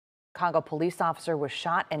Chicago police officer was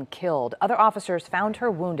shot and killed. Other officers found her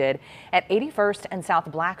wounded at 81st and South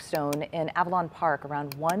Blackstone in Avalon Park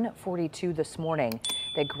around 1:42 this morning.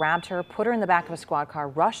 They grabbed her, put her in the back of a squad car,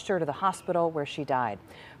 rushed her to the hospital where she died.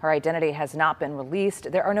 Her identity has not been released.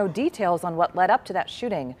 There are no details on what led up to that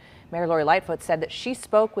shooting. Mayor Lori Lightfoot said that she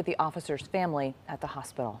spoke with the officer's family at the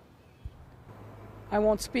hospital. I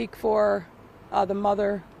won't speak for the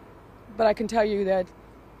mother, but I can tell you that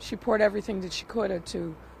she poured everything that she could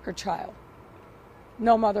into her child.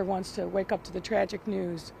 No mother wants to wake up to the tragic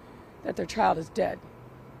news that their child is dead,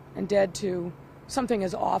 and dead to something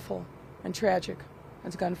as awful and tragic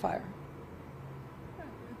as gunfire.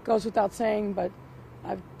 It goes without saying, but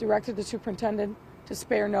I've directed the superintendent to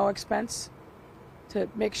spare no expense to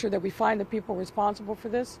make sure that we find the people responsible for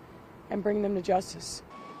this and bring them to justice.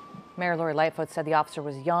 Mayor Lori Lightfoot said the officer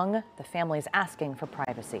was young. The family is asking for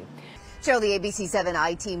privacy. So the ABC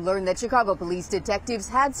 7i team learned that Chicago police detectives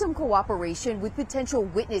had some cooperation with potential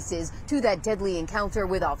witnesses to that deadly encounter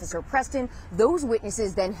with Officer Preston. Those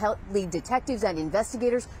witnesses then helped lead detectives and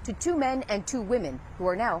investigators to 2 men and 2 women who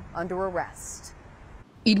are now under arrest.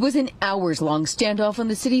 It was an hours-long standoff on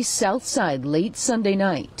the city's south side late Sunday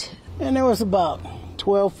night. And there was about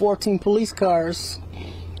 12, 14 police cars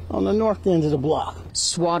on the north end of the block.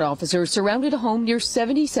 SWAT officers surrounded a home near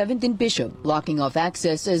 77th and Bishop, blocking off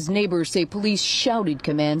access as neighbors say police shouted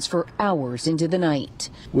commands for hours into the night.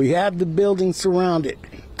 We have the building surrounded.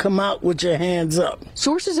 Come out with your hands up.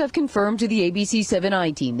 Sources have confirmed to the ABC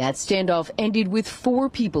 7i team that standoff ended with 4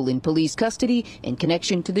 people in police custody in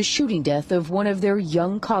connection to the shooting death of one of their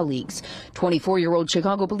young colleagues. 24-year-old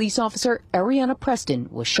Chicago police officer Ariana Preston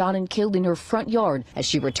was shot and killed in her front yard as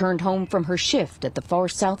she returned home from her shift at the far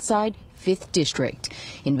south side 5th District.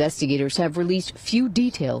 Investigators have released few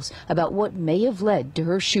details about what may have led to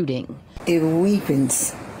her shooting. It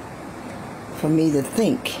weakens for me to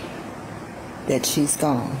think that she's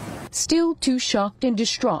gone. Still too shocked and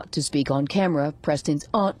distraught to speak on camera, Preston's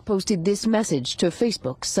aunt posted this message to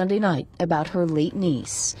Facebook Sunday night about her late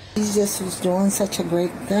niece. She just was doing such a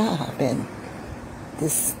great job, and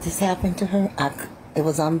this happened to her. It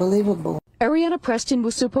was unbelievable. Ariana Preston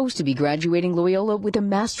was supposed to be graduating Loyola with a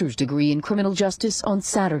master's degree in criminal justice on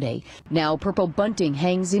Saturday. Now purple bunting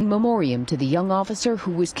hangs in memoriam to the young officer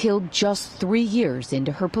who was killed just 3 years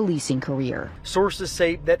into her policing career. Sources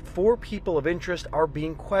say that 4 people of interest are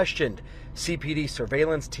being questioned. CPD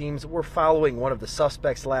surveillance teams were following one of the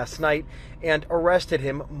suspects last night and arrested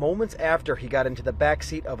him moments after he got into the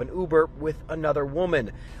backseat of an Uber with another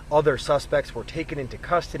woman. Other suspects were taken into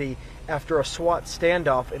custody after a SWAT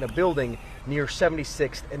standoff in a building near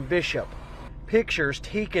 76th and Bishop. Pictures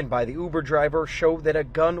taken by the Uber driver show that a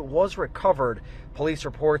gun was recovered. Police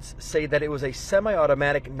reports say that it was a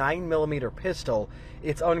semi-automatic 9mm pistol.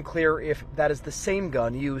 It's unclear if that is the same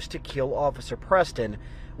gun used to kill Officer Preston.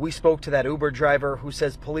 We spoke to that Uber driver who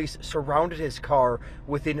says police surrounded his car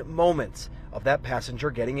within moments of that passenger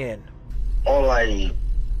getting in. All I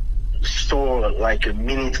saw like a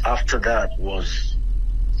minute after that was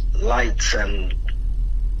lights and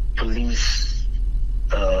police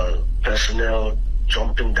personnel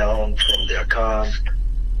jumping down from their cars,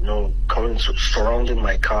 coming surrounding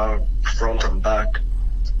my car front and back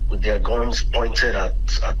with their guns pointed at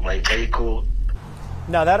my vehicle.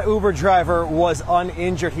 Now, that Uber driver was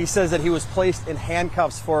uninjured. He says that he was placed in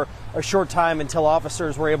handcuffs for a short time until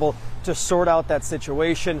officers were able to sort out that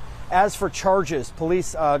situation. As for charges,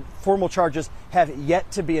 police formal charges have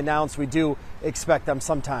yet to be announced. We do expect them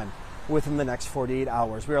sometime within the next 48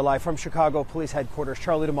 hours. We are live from Chicago Police Headquarters.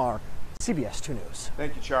 Charlie DeMar, CBS 2 News.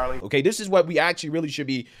 Thank you, Charlie. Okay, this is what we actually really should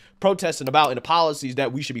be protesting about and the policies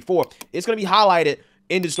that we should be for. It's going to be highlighted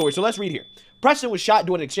in the story. So let's read here. Preston was shot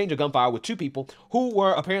during an exchange of gunfire with 2 people who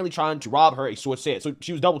were apparently trying to rob her, a source said. So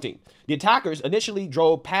she was double teamed. The attackers initially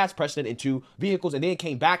drove past Preston in 2 vehicles and then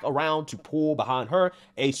came back around to pull behind her,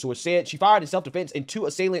 a source said. She fired in self-defense and 2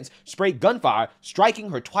 assailants sprayed gunfire,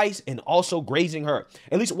 striking her twice and also grazing her.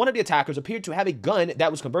 At least one of the attackers appeared to have a gun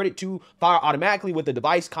that was converted to fire automatically with a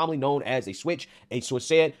device commonly known as a switch, a source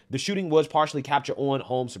said. The shooting was partially captured on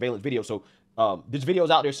home surveillance video. So this video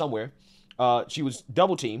is out there somewhere. She was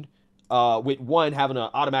double teamed. With one having an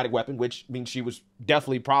automatic weapon, which means she was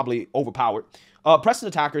definitely probably overpowered. Preston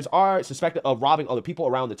attackers are suspected of robbing other people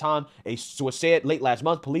around the time. A source said late last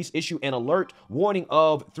month, police issued an alert warning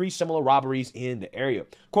of 3 similar robberies in the area.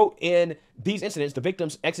 Quote, in these incidents, the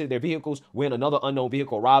victims exited their vehicles when another unknown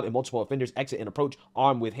vehicle arrived and multiple offenders exit and approach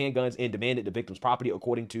armed with handguns and demanded the victim's property.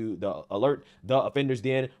 According to the alert, the offenders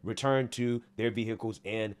then returned to their vehicles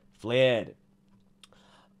and fled.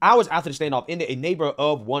 Hours after the standoff ended, a neighbor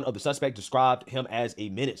of one of the suspects described him as a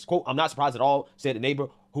menace. Quote, "I'm not surprised at all," said the neighbor,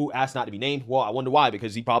 who asked not to be named. Well, I wonder why,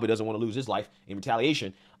 because he probably doesn't want to lose his life in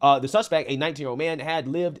retaliation. The suspect, a 19-year-old man, had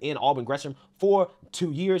lived in Auburn, Gresham for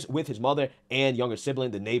 2 years with his mother and younger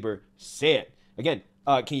sibling, the neighbor said. Again,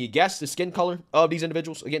 can you guess the skin color of these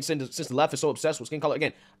individuals? Again, since the left is so obsessed with skin color,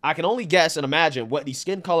 again, I can only guess and imagine what the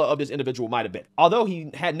skin color of this individual might have been. Although he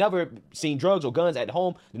had never seen drugs or guns at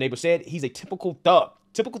home, the neighbor said he's a typical thug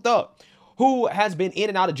who has been in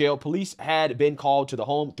and out of jail. Police had been called to the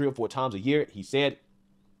home 3 or 4 times a year. He said,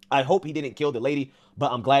 "I hope he didn't kill the lady,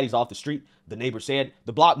 but I'm glad he's off the street," the neighbor said.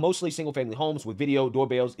 The block, mostly single-family homes with video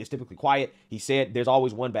doorbells, is typically quiet. He said, "There's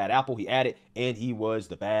always one bad apple," he added, and he was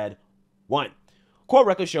the bad one. Court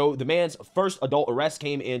records show the man's first adult arrest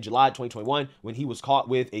came in July 2021 when he was caught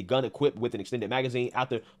with a gun equipped with an extended magazine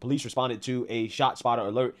after police responded to a shot spotter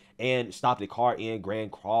alert and stopped a car in Grand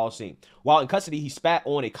Crossing. While in custody, he spat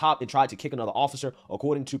on a cop and tried to kick another officer.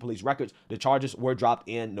 According to police records, the charges were dropped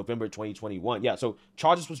in November 2021. Yeah, so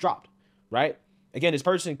charges was dropped, right? Again, this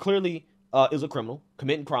person clearly is a criminal,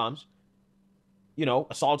 committing crimes, you know,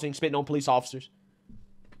 assaulting, spitting on police officers.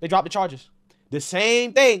 They dropped the charges. The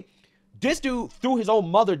same thing. This dude threw his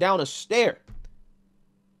own mother down a stair.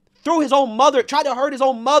 Threw his own mother, tried to hurt his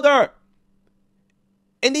own mother.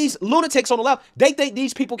 And these lunatics on the left, they think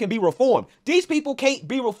these people can be reformed. These people can't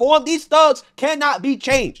be reformed. These thugs cannot be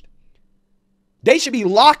changed. They should be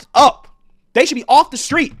locked up. They should be off the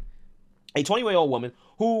street. A 20-year-old woman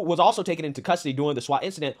who was also taken into custody during the SWAT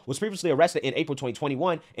incident was previously arrested in April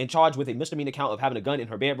 2021 and charged with a misdemeanor count of having a gun in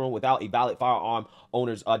her bedroom without a valid firearm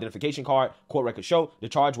owner's identification card. Court records show the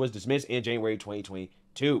charge was dismissed in January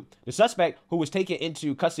 2022. The suspect, who was taken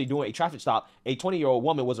into custody during a traffic stop, a 20-year-old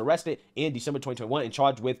woman, was arrested in December 2021 and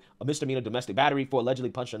charged with a misdemeanor domestic battery for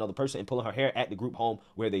allegedly punching another person and pulling her hair at the group home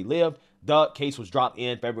where they lived. The case was dropped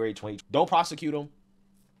in February 2020. Don't prosecute them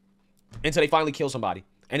until they finally kill somebody.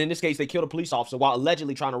 And in this case, they killed a police officer while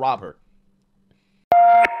allegedly trying to rob her.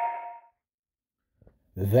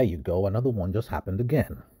 There you go. Another one just happened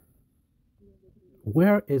again.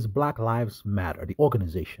 Where is Black Lives Matter, the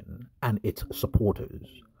organization, and its supporters,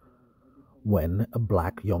 when a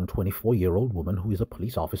black young 24-year-old woman who is a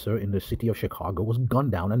police officer in the city of Chicago was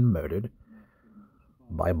gunned down and murdered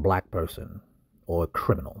by a black person or a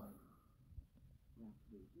criminal?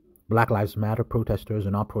 Black Lives Matter protesters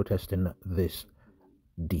are not protesting this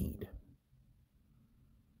deed.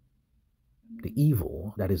 The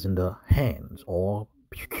evil that is in the hands or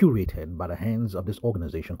curated by the hands of this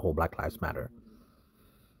organization called Black Lives Matter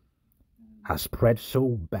has spread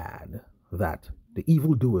so bad that the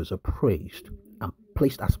evildoers are praised and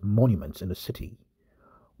placed as monuments in the city,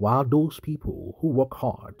 while those people who work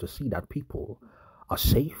hard to see that people are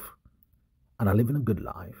safe and are living a good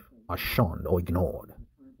life are shunned or ignored.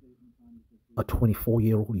 A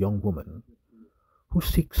 24-year-old young woman who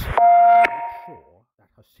seeks to make sure that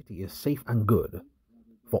her city is safe and good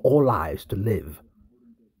for all lives to live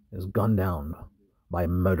is gunned down by a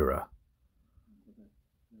murderer.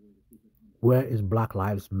 Where is Black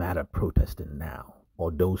Lives Matter protesting now?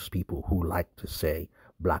 Or those people who like to say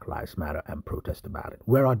Black Lives Matter and protest about it?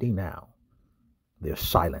 Where are they now? They're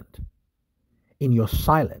silent. In your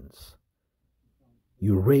silence,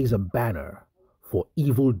 you raise a banner for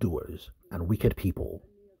evildoers and wicked people.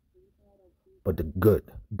 But the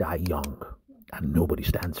good die young, and nobody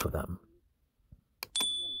stands for them.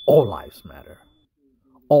 All lives matter.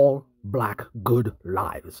 All black good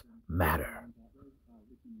lives matter.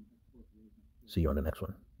 See you on the next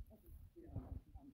one.